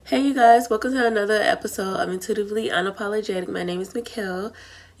Hey you guys, welcome to another episode of Intuitively Unapologetic. My name is Mikkel.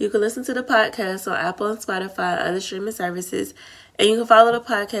 You can listen to the podcast on Apple and Spotify and other streaming services. And you can follow the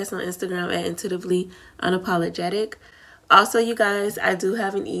podcast on Instagram at Intuitively Unapologetic. Also, you guys, I do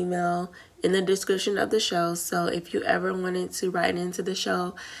have an email in the description of the show. So if you ever wanted to write into the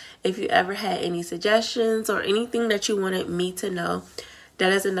show, if you ever had any suggestions or anything that you wanted me to know,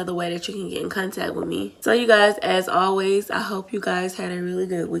 that is another way that you can get in contact with me. So you guys, as always, I hope you guys had a really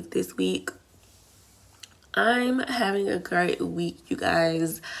good week this week. I'm having a great week, you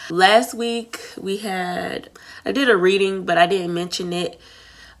guys. Last week I did a reading, but I didn't mention it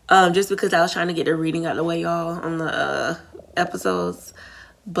just because I was trying to get the reading out of the way, y'all, on the episodes.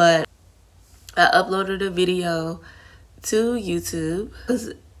 But I uploaded a video to YouTube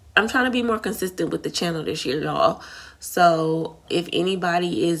because I'm trying to be more consistent with the channel this year, y'all. So if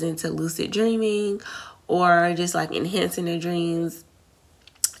anybody is into lucid dreaming or just like enhancing their dreams,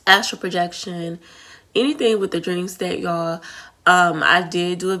 astral projection, anything with the dream state, y'all, I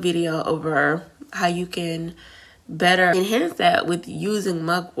did do a video over how you can better enhance that with using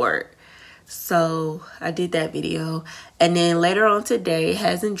mugwort. So I did that video, and then later on today,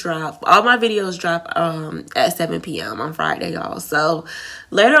 hasn't dropped. All my videos drop at 7 p.m. on Friday, y'all. So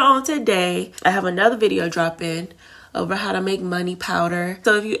later on today, I have another video dropping over how to make money powder.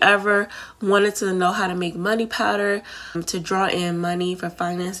 So if you ever wanted to know how to make money powder to draw in money for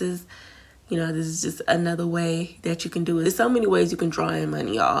finances, you know, this is just another way that you can do it. There's so many ways you can draw in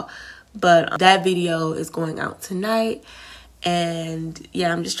money, y'all. But that video is going out tonight. And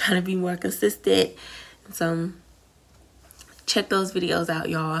yeah, I'm just trying to be more consistent. So check those videos out,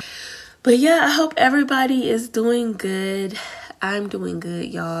 y'all. But yeah, I hope everybody is doing good. I'm doing good,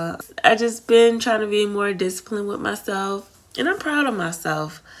 y'all. I just been trying to be more disciplined with myself. And I'm proud of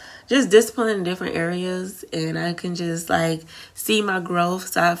myself. Just discipline in different areas. And I can just like see my growth.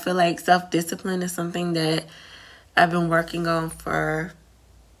 So I feel like self-discipline is something that I've been working on for...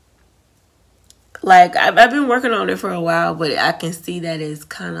 Like, I've been working on it for a while, but I can see that it's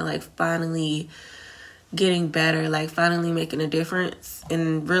kind of like finally getting better, like finally making a difference.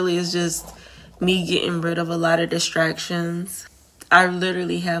 And really, it's just me getting rid of a lot of distractions. I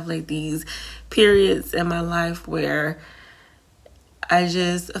literally have like these periods in my life where I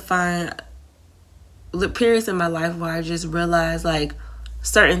just find periods in my life where I just realize like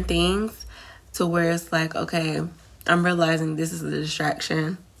certain things to where it's like, okay, I'm realizing this is a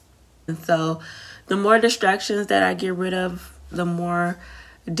distraction. And so the more distractions that I get rid of, the more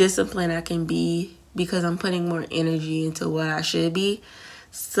disciplined I can be because I'm putting more energy into what I should be.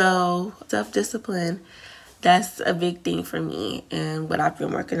 So self-discipline, that's a big thing for me and what I've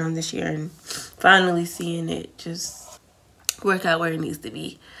been working on this year and finally seeing it just work out where it needs to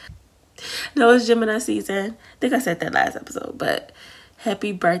be. No, it's Gemini season. I think I said that last episode, but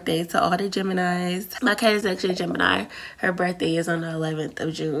happy birthday to all the Geminis. My cat is actually a Gemini. Her birthday is on the 11th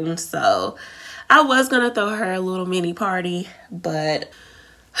of June. So I was going to throw her a little mini party, but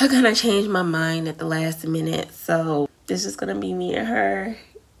I kind of changed my mind at the last minute. So it's just going to be me and her.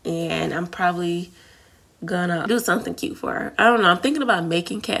 And I'm probably going to do something cute for her. I don't know. I'm thinking about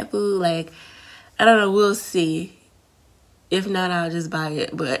making cat food. Like, I don't know. We'll see. If not, I'll just buy it.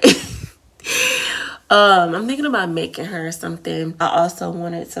 But... I'm thinking about making her something. I also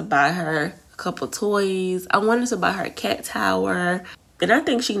wanted to buy her a couple toys. I wanted to buy her a cat tower. And I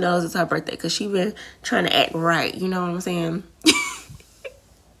think she knows it's her birthday because she been trying to act right. You know what I'm saying? And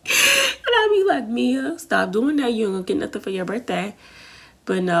I be like, Mia, stop doing that. You ain't gonna get nothing for your birthday.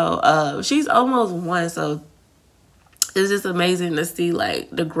 But no, she's almost 1. So it's just amazing to see like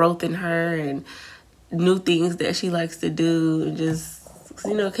the growth in her and new things that she likes to do. And just,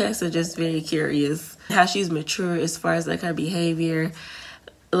 you know, cats are just very curious. How she's mature as far as like her behavior.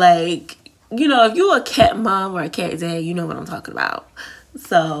 Like, you know, if you're a cat mom or a cat dad, you know what I'm talking about.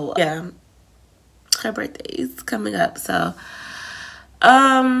 So yeah, her birthday is coming up. So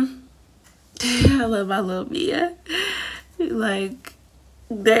I love my little Mia. Like,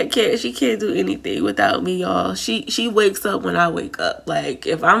 that cat, she can't do anything without me, y'all. She wakes up when I wake up. Like,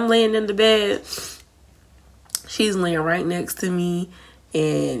 if I'm laying in the bed, she's laying right next to me,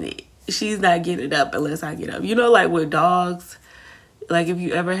 and she's not getting up unless I get up. You know, like with dogs, like if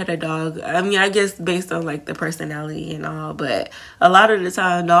you ever had a dog, I mean, I guess based on like the personality and all, but a lot of the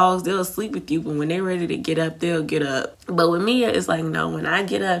time dogs, they'll sleep with you, but when they're ready to get up, they'll get up. But with Mia, it's like, no, when I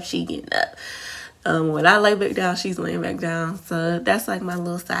get up, she getting up. When I lay back down, she's laying back down. So that's like my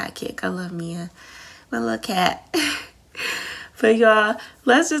little sidekick. I love Mia, my little cat. But y'all,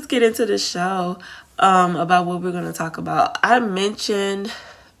 let's just get into the show about what we're going to talk about. I mentioned,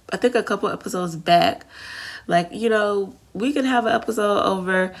 I think a couple episodes back, Like, you know, we could have an episode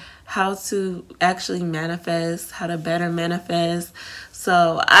over how to actually manifest, how to better manifest.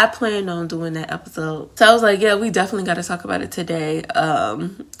 So I plan on doing that episode. So I was like, yeah, we definitely got to talk about it today.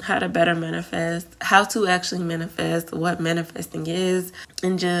 How to better manifest, how to actually manifest, what manifesting is,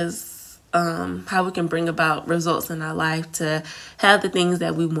 and just how we can bring about results in our life to have the things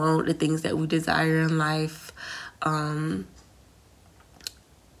that we want, the things that we desire in life.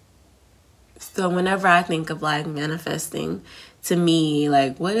 So whenever I think of like manifesting, to me,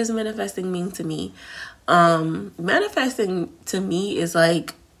 like, what does manifesting mean to me? Manifesting to me is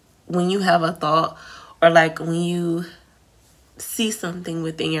like when you have a thought, or like when you see something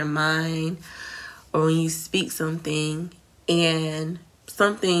within your mind, or when you speak something and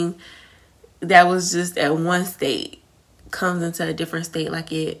something that was just at one state comes into a different state,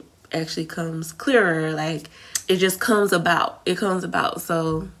 like it actually comes clearer, like it just comes about. It comes about.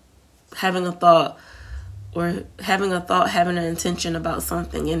 So having a thought, having an intention about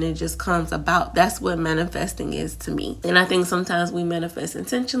something, and it just comes about. That's what manifesting is to me. And I think sometimes we manifest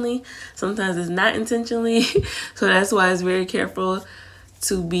intentionally, sometimes it's not intentionally. So that's why it's very careful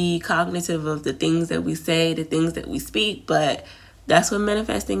to be cognitive of the things that we say, the things that we speak. But that's what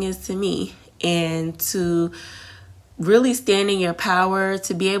manifesting is to me. And to really stand in your power,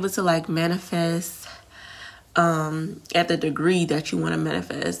 to be able to like manifest at the degree that you want to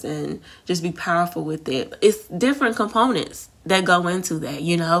manifest, and just be powerful with it. It's different components that go into that,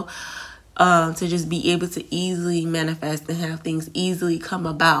 you know, to just be able to easily manifest and have things easily come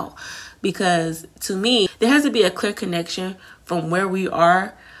about. Because to me, there has to be a clear connection from where we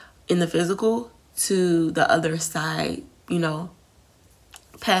are in the physical to the other side, you know,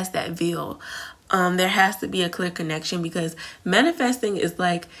 past that veil. There has to be a clear connection, because manifesting is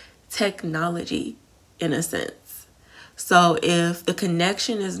like technology in a sense. So if the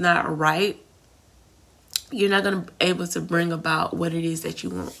connection is not right, you're not going to be able to bring about what it is that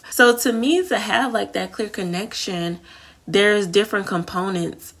you want. So to me, to have like that clear connection, there's different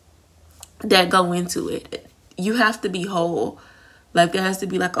components that go into it. You have to be whole. Like there has to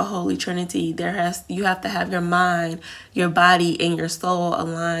be like a holy trinity. You have to have your mind, your body, and your soul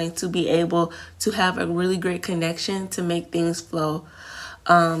aligned to be able to have a really great connection to make things flow.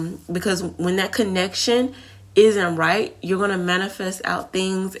 Because when that connection isn't right, you're going to manifest out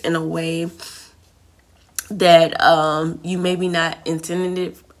things in a way that you maybe not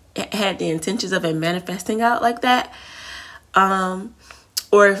had the intentions of it manifesting out like that.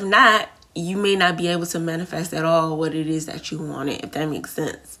 Or if not, you may not be able to manifest at all what it is that you wanted, if that makes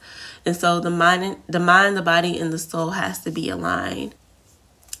sense. And so the mind, the body, and the soul has to be aligned.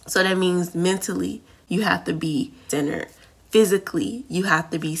 So that means mentally, you have to be centered. Physically, you have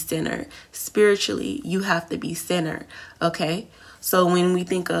to be centered. Spiritually, you have to be centered. Okay? So when we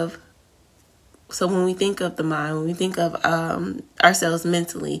think of the mind, when we think of ourselves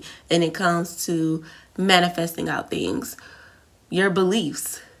mentally, and it comes to manifesting out things, your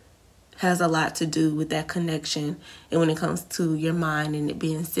beliefs has a lot to do with that connection, and when it comes to your mind and it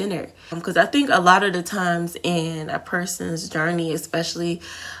being centered. Because I think a lot of the times in a person's journey, especially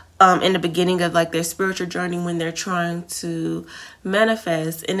in the beginning of like their spiritual journey, when they're trying to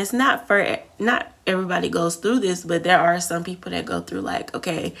manifest, and it's not everybody goes through this, but there are some people that go through like,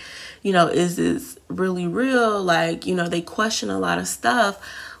 okay, you know, is this really real? Like, you know, they question a lot of stuff,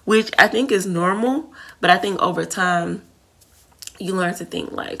 which I think is normal, but I think over time you learn to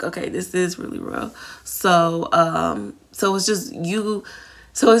think like, okay, this is really real. So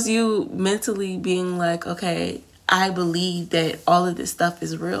it's you mentally being like, okay, I believe that all of this stuff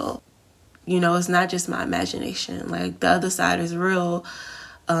is real. You know, it's not just my imagination. Like the other side is real.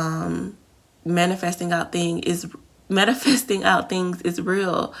 Manifesting out things is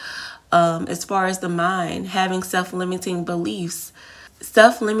real. As far as the mind, having self-limiting beliefs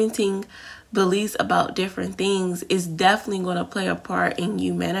about different things is definitely going to play a part in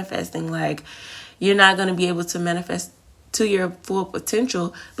you manifesting. Like, you're not going to be able to manifest to your full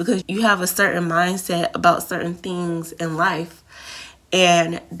potential because you have a certain mindset about certain things in life,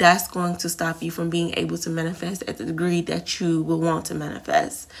 and that's going to stop you from being able to manifest at the degree that you will want to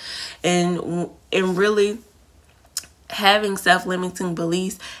manifest. And really, having self-limiting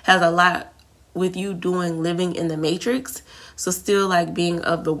beliefs has a lot with you living in the matrix. So still like being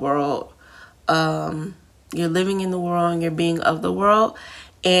of the world. You're living in the world and you're being of the world,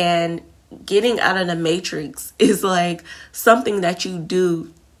 and getting out of the matrix is like something that you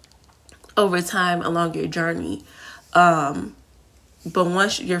do over time along your journey. But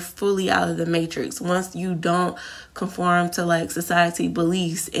once you're fully out of the matrix, once you don't conform to like society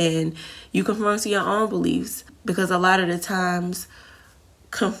beliefs and you conform to your own beliefs, because a lot of the times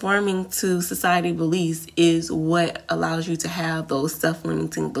conforming to society beliefs is what allows you to have those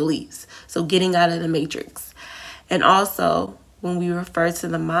self-limiting beliefs. So getting out of the matrix. And also, when we refer to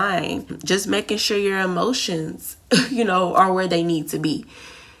the mind, just making sure your emotions, are where they need to be.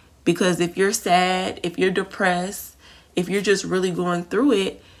 Because if you're sad, if you're depressed, if you're just really going through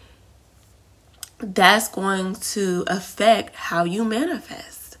it, that's going to affect how you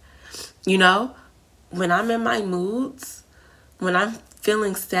manifest. When I'm in my moods, when I'm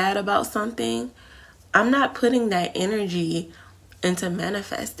feeling sad about something, I'm not putting that energy into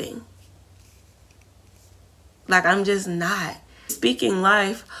manifesting. Like, I'm just not speaking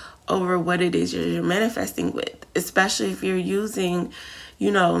life over what it is you're manifesting with, especially if you're using,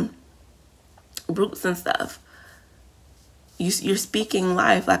 roots and stuff. You're speaking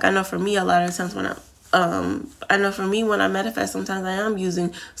life. Like, I know for me, a lot of times when when I manifest, sometimes I am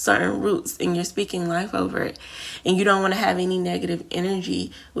using certain roots, and you're speaking life over it. And you don't want to have any negative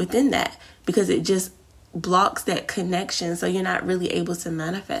energy within that, because it just blocks that connection, so you're not really able to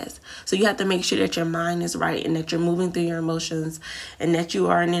manifest. So you have to make sure that your mind is right, and that you're moving through your emotions, and that you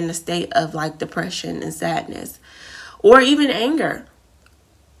aren't in a state of like depression and sadness, or even anger.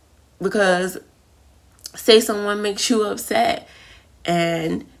 Because say someone makes you upset,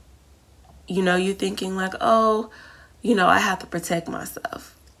 and you're thinking like, oh, I have to protect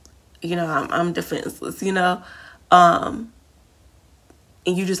myself. I'm defenseless, and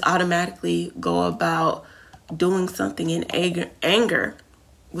you just automatically go about doing something in anger,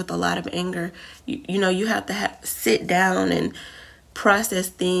 with a lot of anger. You have to sit down and process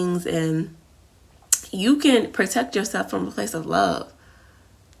things, and you can protect yourself from a place of love.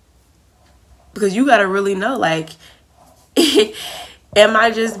 Because you got to really know, like, am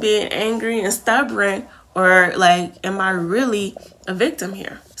I just being angry and stubborn, or like, am I really a victim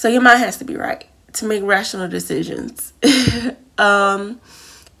here? So your mind has to be right to make rational decisions.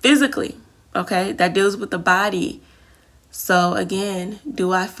 Physically, okay, that deals with the body. So again,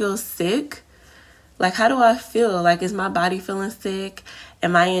 do I feel sick? Like, how do I feel? Like, is my body feeling sick?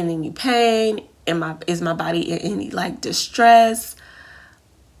 Am I in any pain? Is my body in any like distress?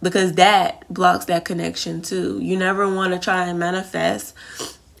 Because that blocks that connection too. You never want to try and manifest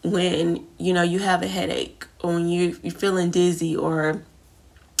when, you have a headache, or when you're feeling dizzy, or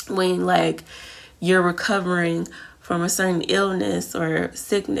when like you're recovering from a certain illness or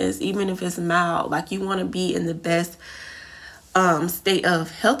sickness, even if it's mild. Like, you want to be in the best state of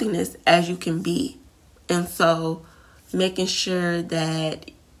healthiness as you can be. And so making sure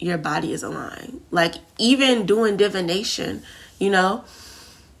that your body is aligned. Like, even doing divination,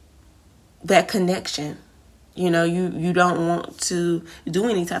 that connection. You don't want to do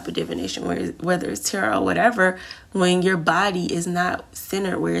any type of divination, whether it's tarot or whatever, when your body is not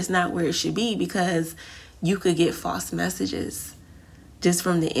centered, where it's not where it should be, because you could get false messages just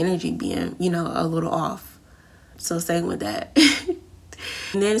from the energy being, a little off. So same with that.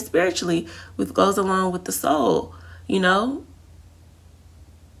 And then spiritually, which goes along with the soul,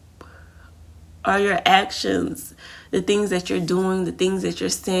 are your actions, the things that you're doing, the things that you're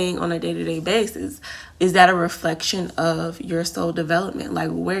saying on a day-to-day basis, is that a reflection of your soul development?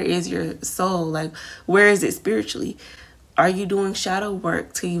 Like, where is your soul? Like, where is it spiritually? Are you doing shadow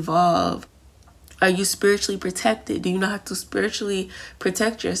work to evolve? Are you spiritually protected? Do you know how to spiritually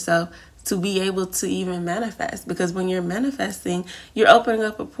protect yourself to be able to even manifest? Because when you're manifesting, you're opening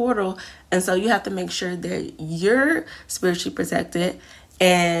up a portal. And so you have to make sure that you're spiritually protected,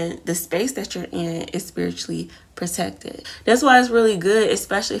 and the space that you're in is spiritually protected. That's why it's really good,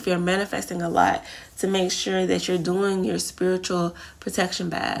 especially if you're manifesting a lot, to make sure that you're doing your spiritual protection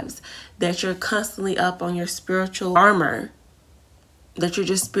baths, that you're constantly up on your spiritual armor, that you're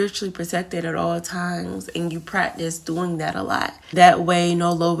just spiritually protected at all times, and you practice doing that a lot. That way,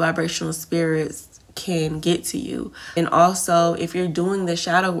 no low vibrational spirits can get to you. And also, if you're doing the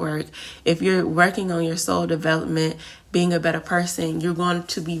shadow work, if you're working on your soul development, being a better person, you're going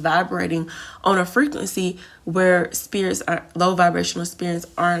to be vibrating on a frequency where low vibrational spirits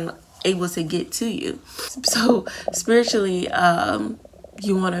aren't able to get to you. So spiritually,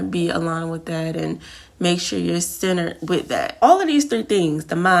 you want to be aligned with that, and make sure you're centered with that. All of these three things,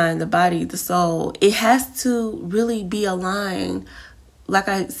 the mind, the body, the soul, it has to really be aligned. Like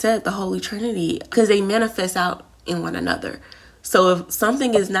I said, the Holy Trinity, because they manifest out in one another. So if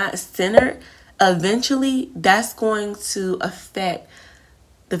something is not centered, eventually that's going to affect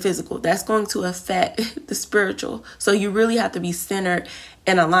the physical. That's going to affect the spiritual. So you really have to be centered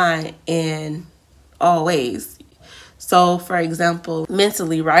and aligned in all ways. So for example,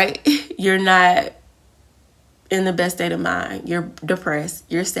 mentally, right? You're not in the best state of mind. You're depressed.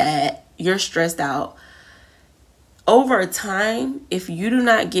 You're sad. You're stressed out. over time, if you do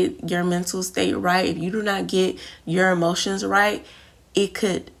not get your mental state right, if you do not get your emotions right, it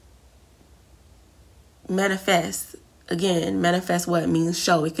could manifest. Again, manifest what it means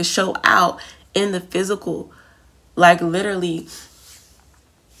show. It could show out in the physical. Like literally,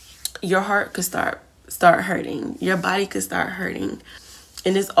 your heart could start hurting. Your body could start hurting.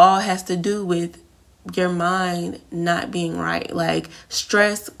 And this all has to do with your mind not being right. Like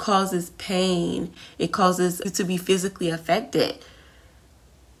stress causes pain. It causes you to be physically affected.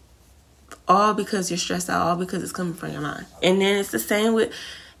 All because you're stressed out, all because it's coming from your mind. And then it's the same with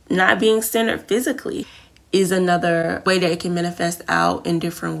not being centered physically is another way that it can manifest out in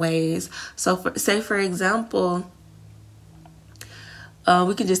different ways. So for example,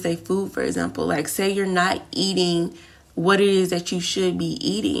 we could just say food, for example. Like say you're not eating what it is that you should be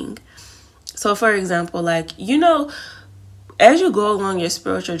eating. So for example, like, as you go along your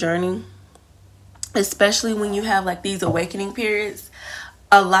spiritual journey, especially when you have like these awakening periods,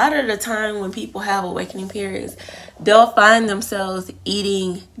 a lot of the time when people have awakening periods, they'll find themselves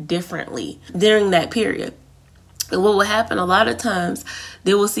eating differently during that period. And what will happen a lot of times,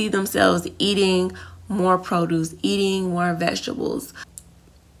 they will see themselves eating more produce, eating more vegetables.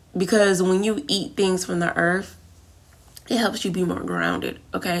 Because when you eat things from the earth, it helps you be more grounded,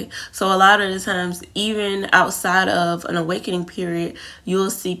 okay? So a lot of the times, even outside of an awakening period, you'll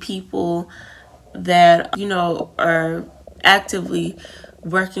see people that, are actively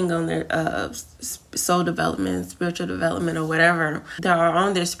working on their soul development, spiritual development, or whatever, that are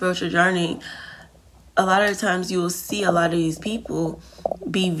on their spiritual journey. A lot of the times you will see a lot of these people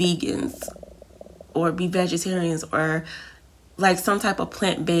be vegans or be vegetarians or like some type of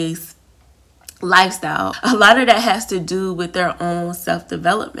plant-based lifestyle. A lot of that has to do with their own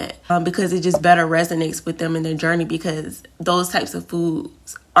self-development because it just better resonates with them in their journey because those types of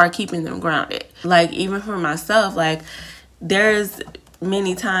foods are keeping them grounded. Like even for myself, like there's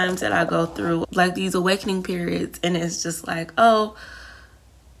many times that I go through like these awakening periods and it's just like, oh,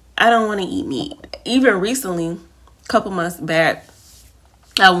 I don't want to eat meat. Even recently, a couple months back,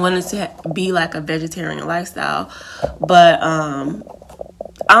 I wanted to be like a vegetarian lifestyle, but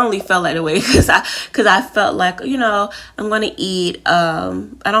I only felt like the way because I felt like, I'm going to eat. I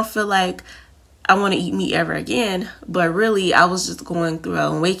don't feel like I want to eat meat ever again. But really, I was just going through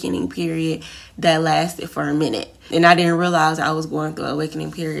an awakening period that lasted for a minute. And I didn't realize I was going through an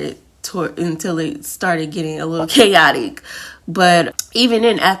awakening period until it started getting a little chaotic. But even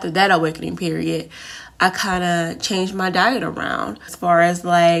then, after that awakening period, I kind of changed my diet around. As far as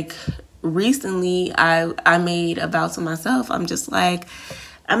like recently, I made a vow to myself. I'm just like,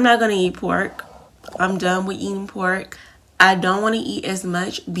 I'm not going to eat pork. I'm done with eating pork. I don't want to eat as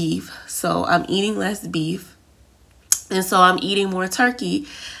much beef, so I'm eating less beef. And so I'm eating more turkey.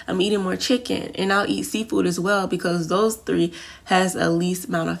 I'm eating more chicken. And I'll eat seafood as well because those three has the least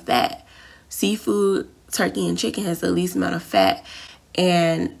amount of fat. Seafood, turkey, and chicken has the least amount of fat.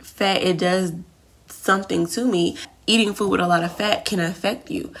 And fat, it does something to me. Eating food with a lot of fat can affect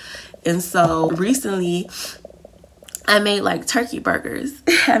you. And so recently, I made like turkey burgers.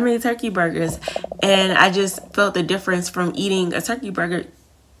 I made turkey burgers. And I just felt the difference from eating a turkey burger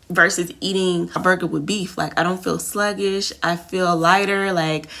versus eating a burger with beef. Like I don't feel sluggish. I feel lighter.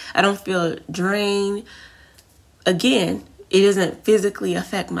 Like I don't feel drained. Again, it doesn't physically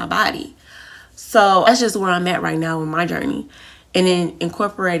affect my body. So that's just where I'm at right now in my journey. And then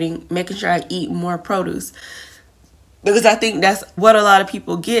incorporating, making sure I eat more produce. Because I think that's what a lot of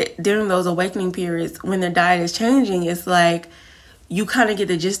people get during those awakening periods when their diet is changing. It's like you kind of get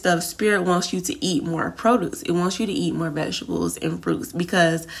the gist of spirit wants you to eat more produce. It wants you to eat more vegetables and fruits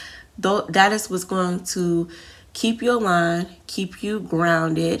because that is what's going to keep you aligned, keep you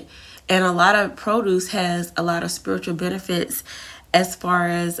grounded. And a lot of produce has a lot of spiritual benefits as far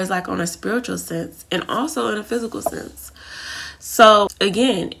as like on a spiritual sense and also in a physical sense. So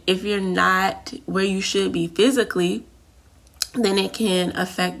again, if you're not where you should be physically, then it can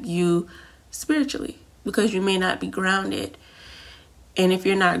affect you spiritually because you may not be grounded. And if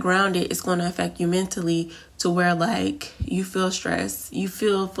you're not grounded, it's going to affect you mentally to where like you feel stressed, you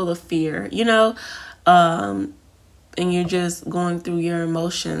feel full of fear, and you're just going through your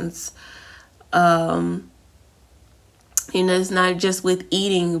emotions. It's not just with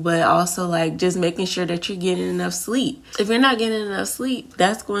eating, but also like just making sure that you're getting enough sleep. If you're not getting enough sleep,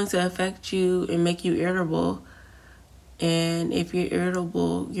 that's going to affect you and make you irritable. And if you're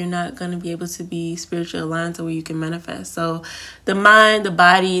irritable, you're not going to be able to be spiritually aligned to where you can manifest. So the mind, the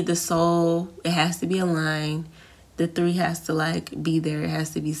body, the soul, it has to be aligned. The three has to like be there. It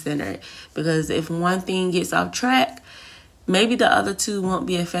has to be centered. Because if one thing gets off track, maybe the other two won't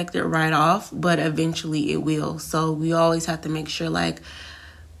be affected right off, but eventually it will. So we always have to make sure like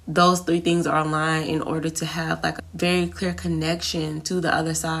those three things are aligned in order to have like a very clear connection to the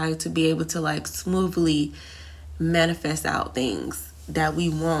other side, to be able to like smoothly manifest out things that we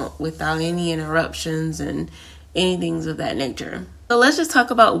want without any interruptions and any things of that nature. So let's just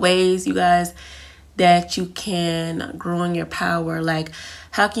talk about ways, you guys, that you can grow in your power. Like,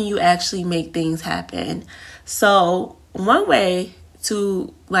 how can you actually make things happen? So one way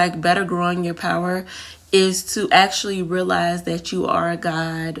to like better grow in your power is to actually realize that you are a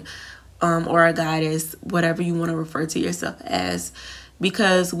god, or a goddess, whatever you want to refer to yourself as,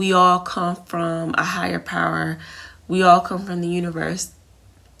 because we all come from a higher power. We all come from the universe,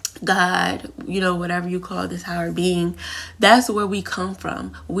 God, whatever you call this higher being. That's where we come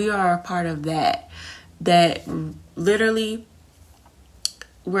from. We are a part of that. That literally,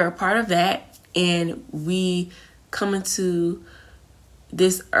 we're a part of that, and we come into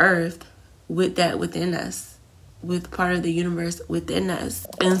this earth with that within us, with part of the universe within us.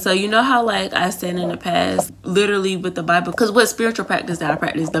 And so how like I said in the past, literally with the Bible, because what spiritual practice that I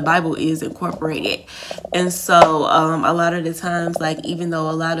practice, the Bible is incorporated. And so a lot of the times, like, even though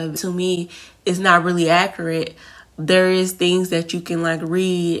a lot of it to me is not really accurate, there is things that you can like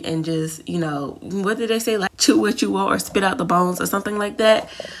read and just, what did they say? Like, chew what you want or spit out the bones or something like that.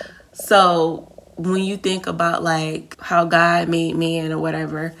 So when you think about like how God made man or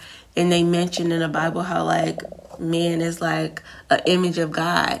whatever, and they mention in the Bible how like man is like an image of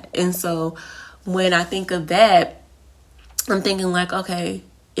God. And so when I think of that, I'm thinking like, okay,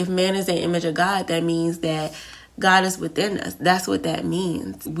 if man is an image of God, that means that God is within us. That's what that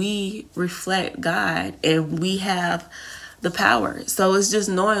means. We reflect God and we have the power. So it's just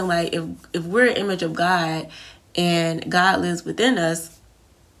knowing like if we're an image of God and God lives within us,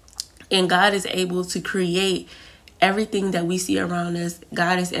 and God is able to create everything that we see around us,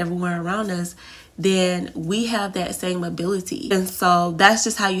 God is everywhere around us, then we have that same ability. And so that's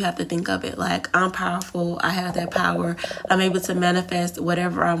just how you have to think of it. Like, I'm powerful. I have that power. I'm able to manifest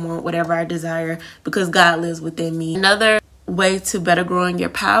whatever I want, whatever I desire, because God lives within me. Another way to better growing your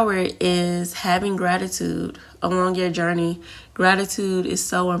power is having gratitude along your journey. Gratitude is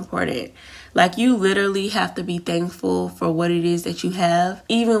so important. Like, you literally have to be thankful for what it is that you have,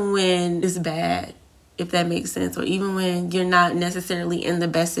 even when it's bad, if that makes sense, or even when you're not necessarily in the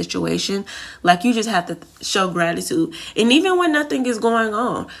best situation. Like, you just have to show gratitude. And even when nothing is going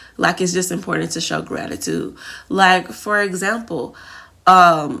on, like, it's just important to show gratitude. Like, for example,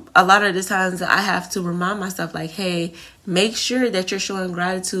 a lot of the times I have to remind myself, like, hey, make sure that you're showing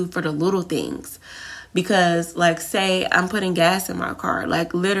gratitude for the little things. Because, like, say I'm putting gas in my car,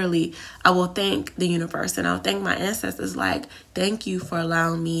 like, literally, I will thank the universe and I'll thank my ancestors, like, thank you for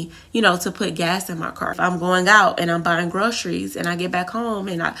allowing me, to put gas in my car. If I'm going out and I'm buying groceries and I get back home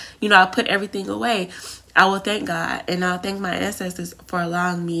and I put everything away, I will thank God and I'll thank my ancestors for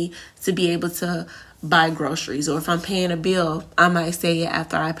allowing me to be able to buy groceries. Or if I'm paying a bill, I might say it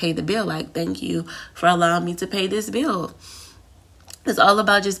after I pay the bill, like, thank you for allowing me to pay this bill. It's all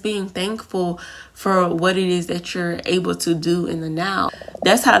about just being thankful for what it is that you're able to do in the now.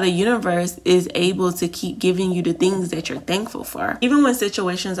 That's how the universe is able to keep giving you the things that you're thankful for. Even when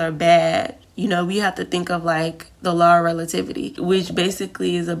situations are bad, we have to think of like the law of relativity, which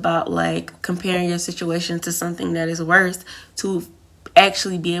basically is about like comparing your situation to something that is worse, to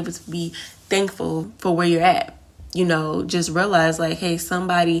actually be able to be thankful for where you're at. Just realize like, hey,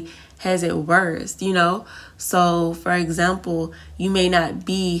 somebody has it worse, So, for example, you may not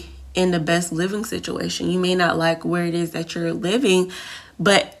be in the best living situation. You may not like where it is that you're living,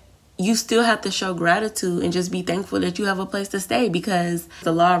 but you still have to show gratitude and just be thankful that you have a place to stay, because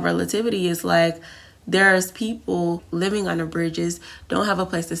the law of relativity is like, there's people living under bridges, don't have a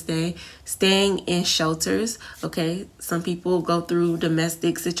place to stay, staying in shelters, okay? Some people go through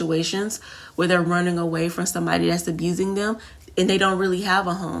domestic situations where they're running away from somebody that's abusing them, and they don't really have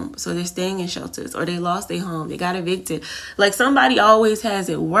a home. So they're staying in shelters, or they lost their home, they got evicted. Like, somebody always has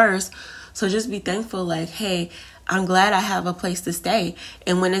it worse. So just be thankful, like, hey, I'm glad I have a place to stay.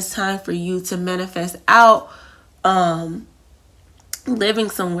 And when it's time for you to manifest out, living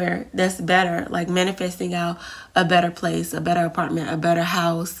somewhere that's better, like manifesting out a better place, a better apartment, a better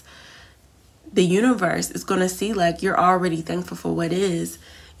house, the universe is going to see like you're already thankful for what is.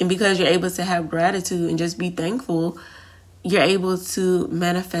 And because you're able to have gratitude and just be thankful, you're able to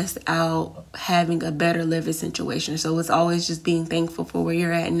manifest out having a better living situation. So it's always just being thankful for where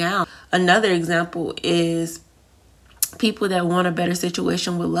you're at now. Another example is people that want a better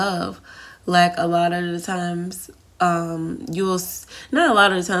situation with love. Like, a lot of the times, not a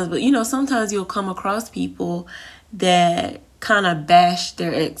lot of the times, but sometimes you'll come across people that kind of bash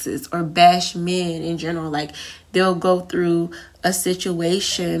their exes or bash men in general. Like, they'll go through a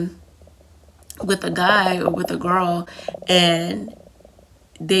situation with a guy or with a girl, and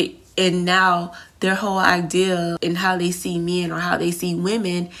now their whole idea and how they see men or how they see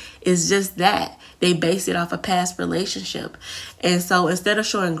women is just that. They base it off a past relationship. And so instead of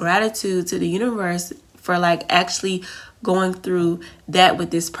showing gratitude to the universe for like actually going through that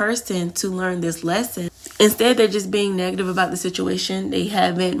with this person to learn this lesson, instead they're just being negative about the situation. They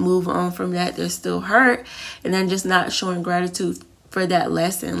haven't moved on from that. They're still hurt, and they're just not showing gratitude for that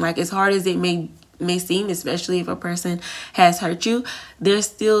lesson. Like, as hard as it may seem, especially if a person has hurt you, there's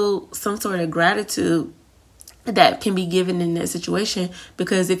still some sort of gratitude that can be given in that situation,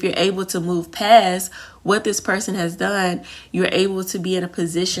 because if you're able to move past what this person has done, you're able to be in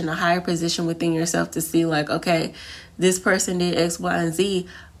a higher position within yourself to see like, okay, this person did X, Y, and Z,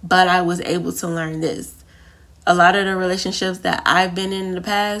 but I was able to learn this. A lot of the relationships that I've been in the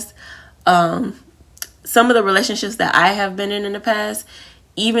past, some of the relationships that I have been in the past,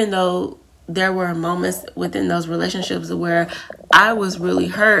 even though there were moments within those relationships where I was really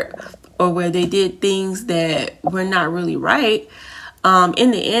hurt or where they did things that were not really right,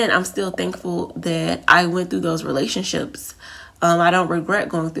 in the end, I'm still thankful that I went through those relationships. I don't regret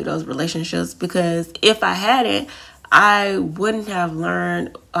going through those relationships, because if I hadn't, I wouldn't have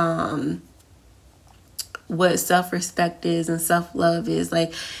learned what self-respect is and self-love is,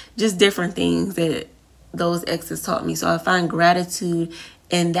 like just different things that those exes taught me. So I find gratitude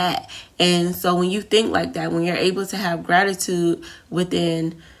in that. And so when you think like that, when you're able to have gratitude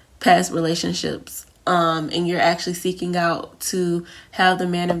within past relationships, and you're actually seeking out to have the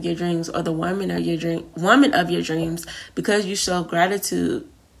man of your dreams or the woman of your dreams, because you show gratitude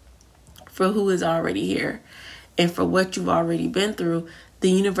for who is already here and for what you've already been through, the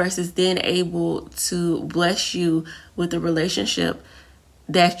universe is then able to bless you with a relationship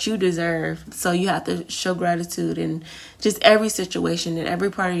that you deserve. So you have to show gratitude in just every situation, in every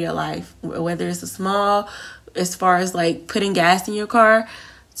part of your life, whether it's a small, as far as like putting gas in your car,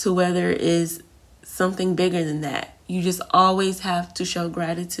 to whether it is something bigger than that. You just always have to show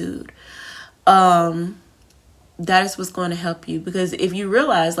gratitude. That is what's going to help you, because if you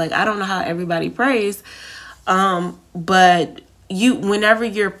realize, like, I don't know how everybody prays, but whenever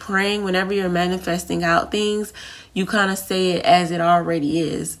you're praying, whenever you're manifesting out things, you kind of say it as it already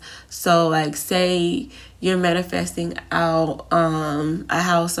is. So like, say you're manifesting out a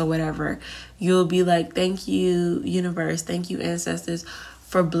house or whatever, you'll be like, thank you, universe, thank you, ancestors,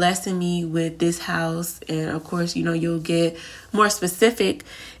 for blessing me with this house. And of course, you'll get more specific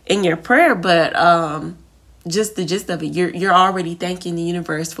in your prayer, but just the gist of it, you're already thanking the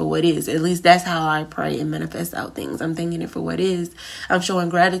universe for what is. At least that's how I pray and manifest out things. I'm thanking it for what is. I'm showing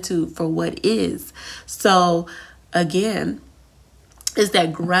gratitude for what is. So again, it's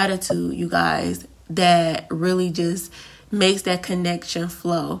that gratitude, you guys, that really just makes that connection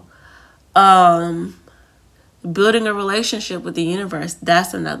flow. Building a relationship with the universe,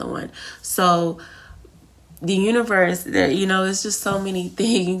 that's another one. So the universe, it's just so many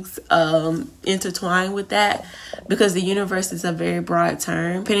things intertwined with that, because the universe is a very broad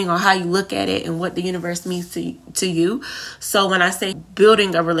term, depending on how you look at it and what the universe means to you. So when I say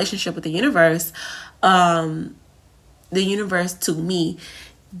building a relationship with the universe to me,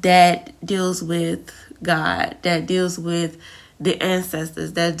 that deals with God, that deals with the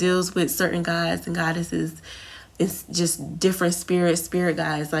ancestors, that deals with certain gods and goddesses. It's just different spirit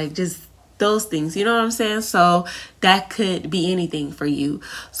guides, like just those things, you know what I'm saying? So that could be anything for you.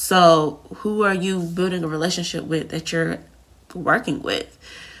 So who are you building a relationship with that you're working with?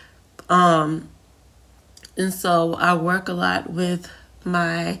 And so I work a lot with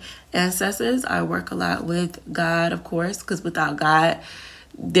my ancestors. I work a lot with God, of course, because without God,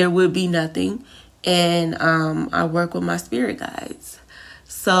 there would be nothing. And I work with my spirit guides.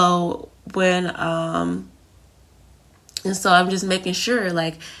 So and so I'm just making sure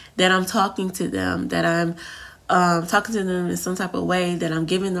like that I'm talking to them, that I'm talking to them in some type of way, that I'm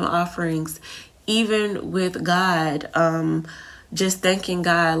giving them offerings, even with God, just thanking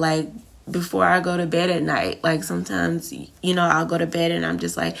God, like before I go to bed at night. Like sometimes, I'll go to bed and I'm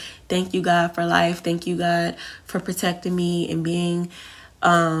just like, thank you, God, for life. Thank you, God, for protecting me and being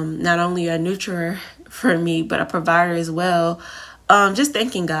not only a nurturer for me, but a provider as well. Just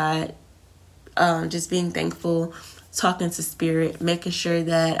thanking God, just being thankful, talking to spirit, making sure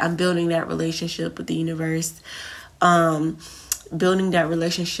that I'm building that relationship with the universe, building that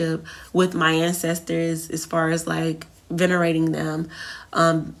relationship with my ancestors as far as like venerating them,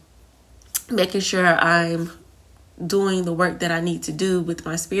 making sure I'm doing the work that I need to do with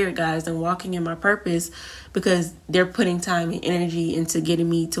my spirit guides and walking in my purpose, because they're putting time and energy into getting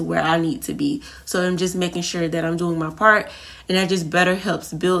me to where I need to be. So I'm just making sure that I'm doing my part, and that just better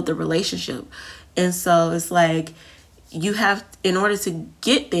helps build the relationship. And so it's like, you have, in order to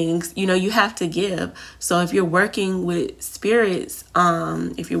get things, you have to give. So if you're working with spirits,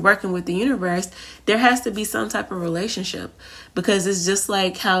 if you're working with the universe, there has to be some type of relationship, because it's just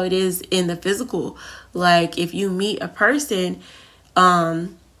like how it is in the physical. Like if you meet a person, right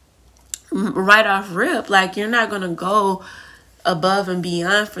off rip, like you're not going to go above and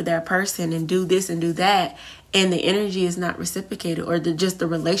beyond for that person and do this and do that, and the energy is not reciprocated, or just the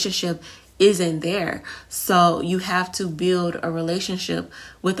relationship isn't there. So you have to build a relationship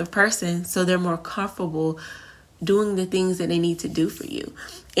with a person so they're more comfortable doing the things that they need to do for you.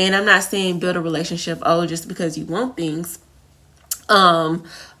 And I'm not saying build a relationship, just because you want things. Of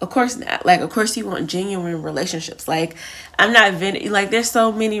course not. Like, of course you want genuine relationships. Like, I'm not there's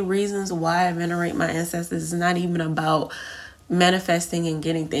so many reasons why I venerate my ancestors. It's not even about manifesting and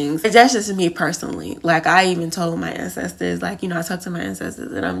getting things. That's just me personally. Like, I even told my ancestors, like, I talk to my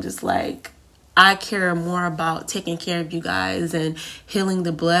ancestors and I'm just like, I care more about taking care of you guys and healing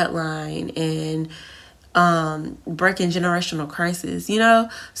the bloodline and breaking generational crisis,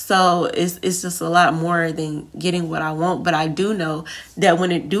 so it's just a lot more than getting what I want. But I do know that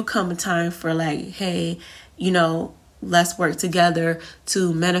when it do come a time for like, hey, let's work together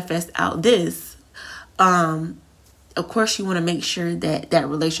to manifest out this, of course you want to make sure that that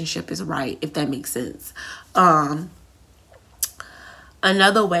relationship is right, if that makes sense.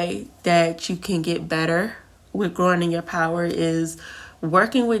 Another way that you can get better with growing in your power is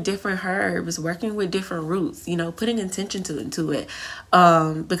working with different herbs, working with different roots, putting intention into it.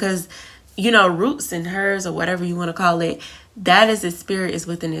 Because, roots and herbs, or whatever you want to call it, that is a spirit, is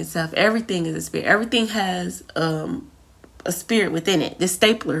within itself. Everything is a spirit. Everything has a spirit within it. This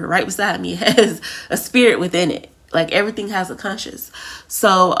stapler right beside me has a spirit within it. Like, everything has a conscious.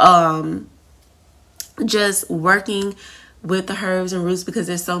 So just working with the herbs and roots, because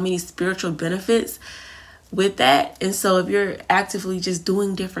there's so many spiritual benefits with that. And so if you're actively just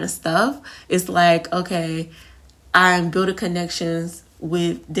doing different stuff, it's like, okay, I'm building connections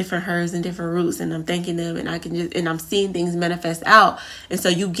with different herbs and different roots, and I'm thanking them, and I'm seeing things manifest out. And so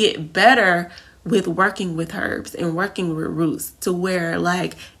you get better with working with herbs and working with roots, to where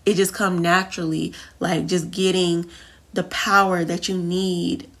like it just come naturally, like just getting the power that you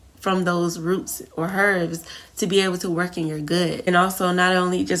need from those roots or herbs to be able to work in your good. And also not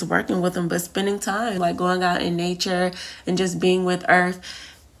only just working with them, but spending time, like going out in nature and just being with earth.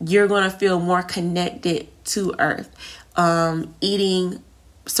 You're going to feel more connected to earth. Eating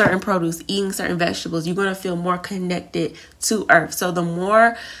certain produce, eating certain vegetables, you're going to feel more connected to earth. So the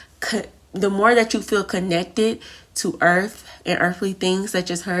more that you feel connected to earth and earthly things, such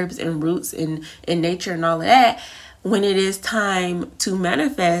as herbs and roots and nature and all of that, when it is time to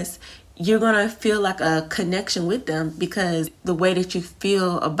manifest, you're going to feel like a connection with them, because the way that you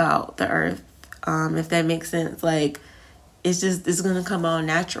feel about the earth, if that makes sense, like it's going to come all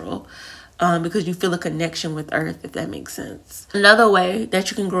natural, because you feel a connection with earth, if that makes sense. Another way that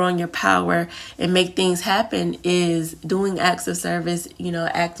you can grow in your power and make things happen is doing acts of service,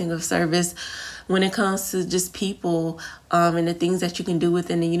 acting of service when it comes to just people, and the things that you can do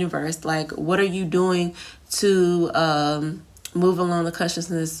within the universe. Like, what are you doing to move along the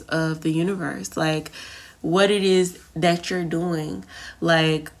consciousness of the universe? Like, what it is that you're doing,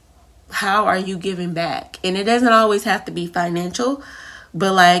 like, how are you giving back? And it doesn't always have to be financial,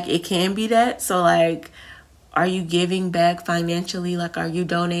 but like it can be that. So like, are you giving back financially? Like, are you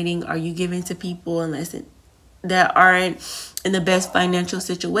donating? Are you giving to people that aren't in the best financial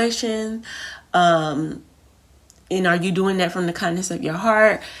situation? And are you doing that from the kindness of your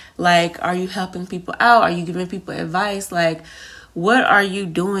heart? Like, are you helping people out? Are you giving people advice? Like, what are you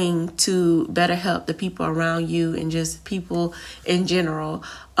doing to better help the people around you and just people in general?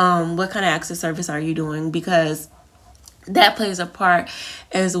 What kind of acts of service are you doing? Because that plays a part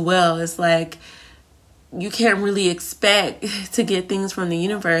as well. It's like, you can't really expect to get things from the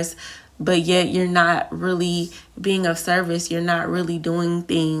universe, but yet you're not really being of service. You're not really doing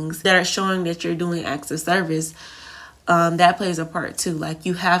things that are showing that you're doing acts of service. That plays a part too. Like,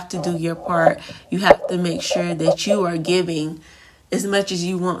 you have to do your part. You have to make sure that you are giving as much as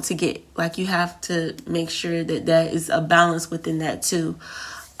you want to get. Like, you have to make sure that is a balance within that too.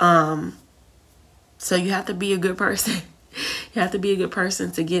 So you have to be a good person. You have to be a good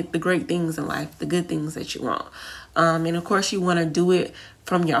person to get the great things in life, the good things that you want. And of course, you want to do it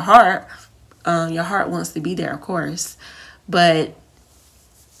from your heart. Your heart wants to be there, of course. But,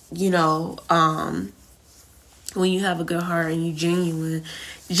 when you have a good heart and you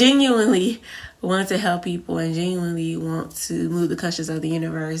genuinely want to help people and genuinely want to move the conscience of the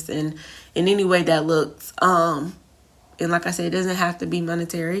universe and in any way that looks. And like I said, it doesn't have to be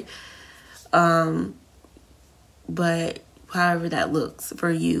monetary. But however that looks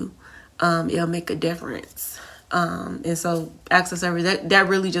for you, it'll make a difference. And so acts of service, that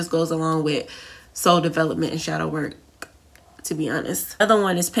really just goes along with soul development and shadow work, to be honest. Another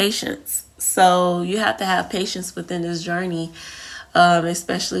one is patience. So you have to have patience within this journey,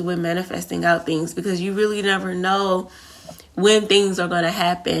 especially with manifesting out things, because you really never know when things are going to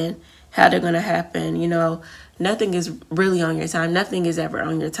happen, how they're going to happen. You know, nothing is really on your time. Nothing is ever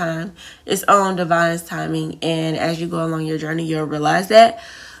on your time. It's on divine's timing. And as you go along your journey, you'll realize that.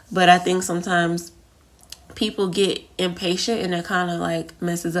 But I think sometimes people get impatient and it kind of like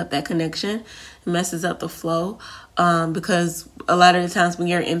messes up that connection, messes up the flow. Because a lot of the times when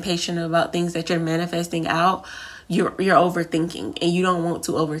you're impatient about things that you're manifesting out, you're overthinking, and you don't want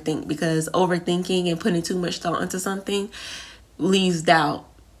to overthink, because overthinking and putting too much thought into something leaves doubt.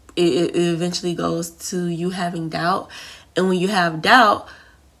 It eventually goes to you having doubt. And when you have doubt,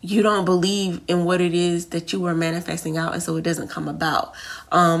 you don't believe in what it is that you were manifesting out, and so it doesn't come about.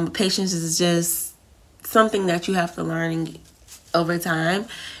 Patience is just something that you have to learn over time,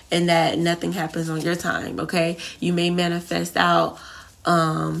 and that nothing happens on your time, okay? You may manifest out,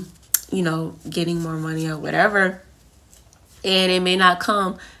 getting more money or whatever, and it may not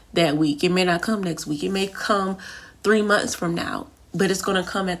come that week. It may not come next week. It may come 3 months from now, but it's going to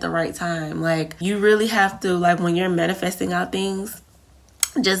come at the right time. Like, you really have to, like, when you're manifesting out things,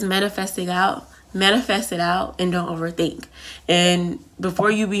 just manifest it out, and don't overthink. And before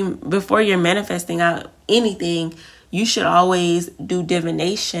you're manifesting out anything, you should always do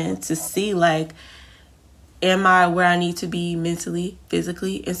divination to see, like, am I where I need to be mentally,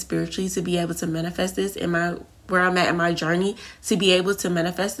 physically, and spiritually to be able to manifest this? Am I where I'm at in my journey to be able to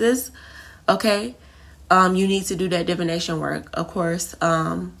manifest this? Okay. You need to do that divination work, of course.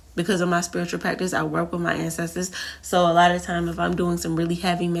 Because of my spiritual practice, I work with my ancestors. So a lot of time, if I'm doing some really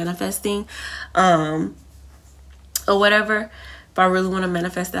heavy manifesting, or whatever, if I really want to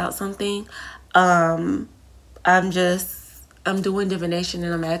manifest out something, I'm doing divination,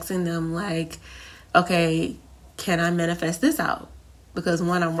 and I'm asking them, like, okay, can I manifest this out? Because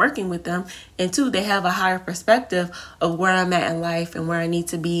one, I'm working with them, and two, they have a higher perspective of where I'm at in life and where I need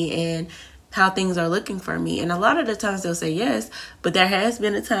to be and how things are looking for me. And a lot of the times they'll say yes, but there has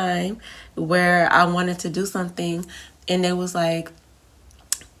been a time where I wanted to do something and it was like,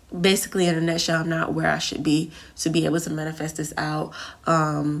 basically in a nutshell, I'm not where I should be to be able to manifest this out.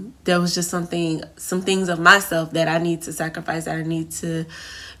 There was just some things of myself that I need to sacrifice, that I need to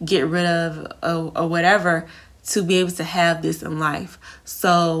get rid of, or whatever, to be able to have this in life.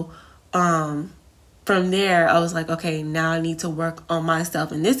 So from there, I was like, okay, now I need to work on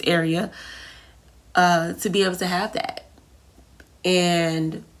myself in this area to be able to have that.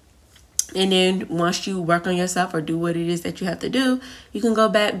 And then once you work on yourself or do what it is that you have to do, you can go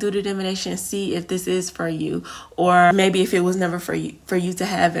back, do the divination, see if this is for you. Or maybe if it was never for you to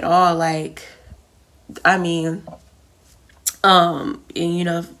have it all. Like, I mean, and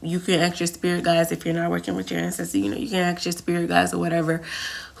you can ask your spirit guides if you're not working with your ancestors. You can ask your spirit guides or whatever,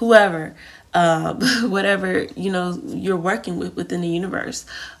 whoever, whatever, you're working with within the universe.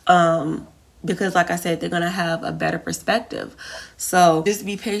 Because like I said, they're going to have a better perspective. So just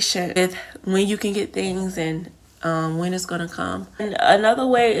be patient with when you can get things and when it's going to come. And another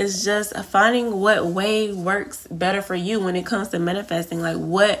way is just finding what way works better for you when it comes to manifesting. Like,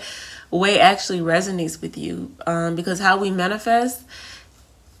 what way actually resonates with you. Because how we manifest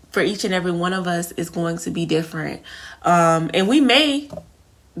for each and every one of us is going to be different. And we may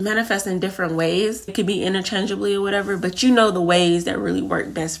manifest in different ways. It could be interchangeably or whatever, but the ways that really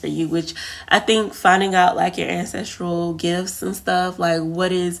work best for you, which I think finding out like your ancestral gifts and stuff, like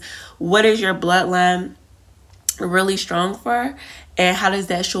what is your bloodline really strong for, and how does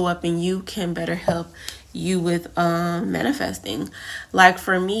that show up in you, can better help you with manifesting. Like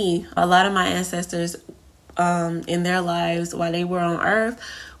for me, a lot of my ancestors in their lives while they were on earth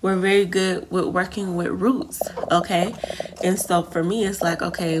were very good with working with roots, okay? And so for me, it's like,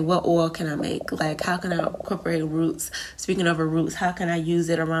 okay, what oil can I make? Like, how can I incorporate roots? Speaking of roots, how can I use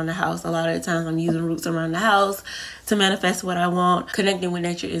it around the house? A lot of the times I'm using roots around the house to manifest what I want. Connecting with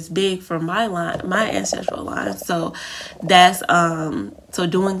nature is big for my line, my ancestral line. So that's, so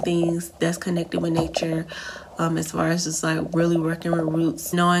doing things that's connected with nature, as far as just like really working with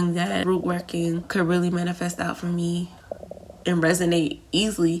roots, knowing that root working could really manifest out for me and resonate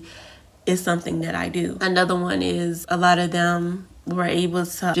easily is something that I do. Another one is a lot of them were able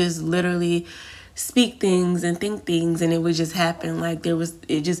to just literally speak things and think things and it would just happen. Like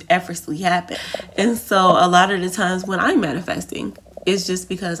it just effortlessly happened. And so a lot of the times when I'm manifesting, it's just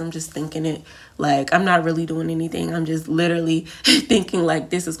because I'm just thinking it. Like, I'm not really doing anything. I'm just literally thinking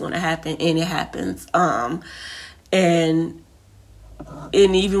like this is going to happen, and it happens. And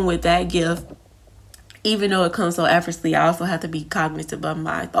even with that gift, even though it comes so effortlessly, I also have to be cognitive of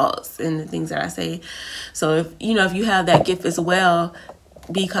my thoughts and the things that I say. So if you have that gift as well,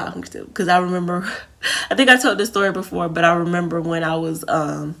 be cognitive. Because I remember, I think I told this story before, but I remember when I was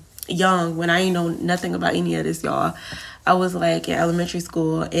young, when I ain't know nothing about any of this, y'all. I was like in elementary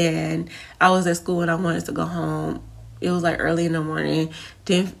school, and I was at school and I wanted to go home. It was like early in the morning,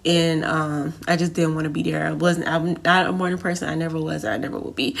 and I just didn't want to be there. I'm not a morning person. I never was. I never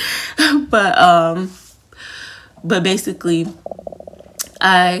will be. But basically,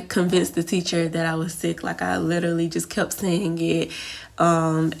 I convinced the teacher that I was sick. Like, I literally just kept saying it,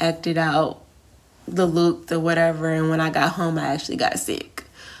 acted out the look, the whatever. And when I got home, I actually got sick.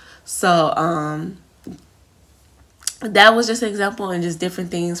 So that was just an example, and just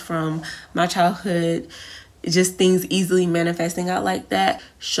different things from my childhood. Just things easily manifesting out like that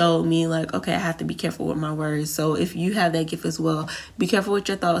showed me like, okay, I have to be careful with my words. So if you have that gift as well, be careful with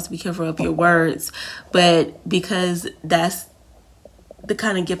your thoughts, be careful of your words. But because that's the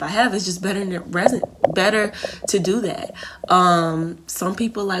kind of gift I have, it's just better to do that. Some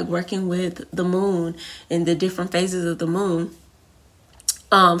people like working with the moon and the different phases of the moon.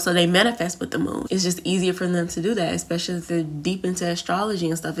 So they manifest with the moon. It's just easier for them to do that, especially if they're deep into astrology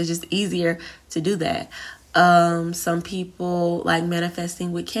and stuff. It's just easier to do that. Some people like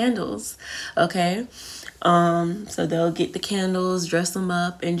manifesting with candles. Okay. So they'll get the candles, dress them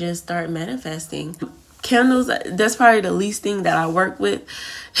up, and just start manifesting. Candles, that's probably the least thing that I work with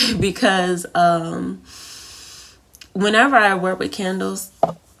because whenever I work with candles,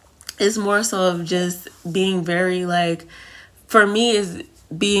 it's more so of just being very like, for me, is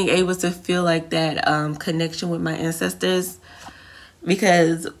being able to feel like that connection with my ancestors,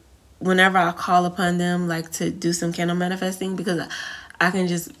 because whenever I call upon them like to do some candle manifesting, because I can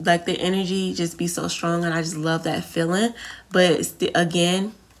just like the energy just be so strong, and I just love that feeling. But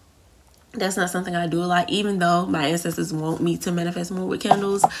again, that's not something I do a lot, even though my ancestors want me to manifest more with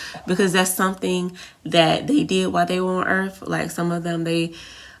candles, because that's something that they did while they were on earth. Like some of them, they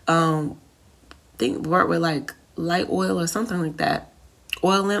think work with like light oil or something like that,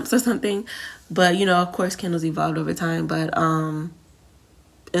 oil lamps or something. But of course candles evolved over time. But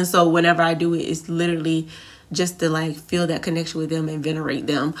and so whenever I do it, it's literally just to like feel that connection with them and venerate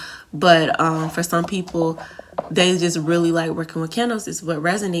them. But for some people, they just really like working with candles. It's what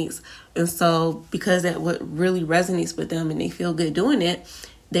resonates. And so because that what really resonates with them and they feel good doing it,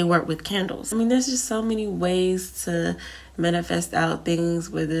 they work with candles. I mean, there's just so many ways to manifest out things,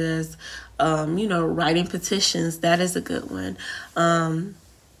 whether it's writing petitions. That is a good one.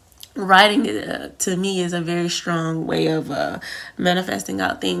 Writing to me is a very strong way of manifesting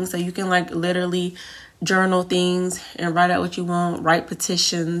out things. So you can like literally journal things and write out what you want. Write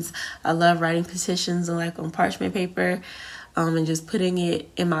petitions. I love writing petitions on parchment paper, and just putting it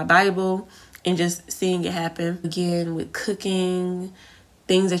in my Bible and just seeing it happen. Again, with cooking,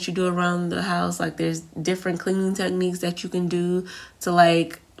 things that you do around the house, like there's different cleaning techniques that you can do to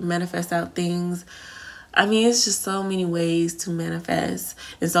like manifest out things. I mean, it's just so many ways to manifest.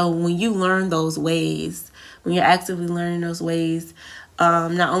 And so when you learn those ways, when you're actively learning those ways,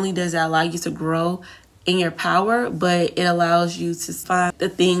 not only does that allow you to grow in your power, but it allows you to find the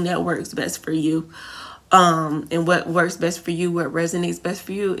thing that works best for you. And what works best for you, what resonates best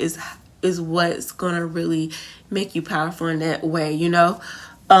for you is what's going to really make you powerful in that way,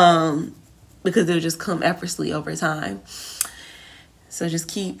 because it'll just come effortlessly over time. So just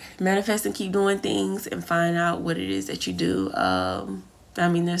keep manifesting, keep doing things, and find out what it is that you do. I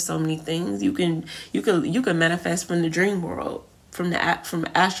mean, there's so many things you can manifest from the dream world, from the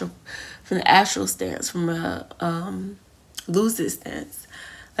astral stance, from a lucid stance.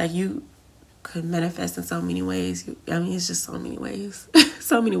 Like you could manifest in so many ways. It's just so many ways,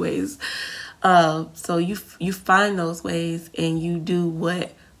 so many ways. So you find those ways and you do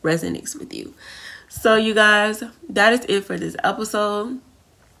what resonates with you. So you guys, that is it for this episode.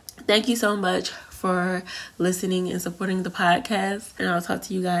 Thank you so much for listening and supporting the podcast. And I'll talk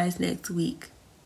to you guys next week.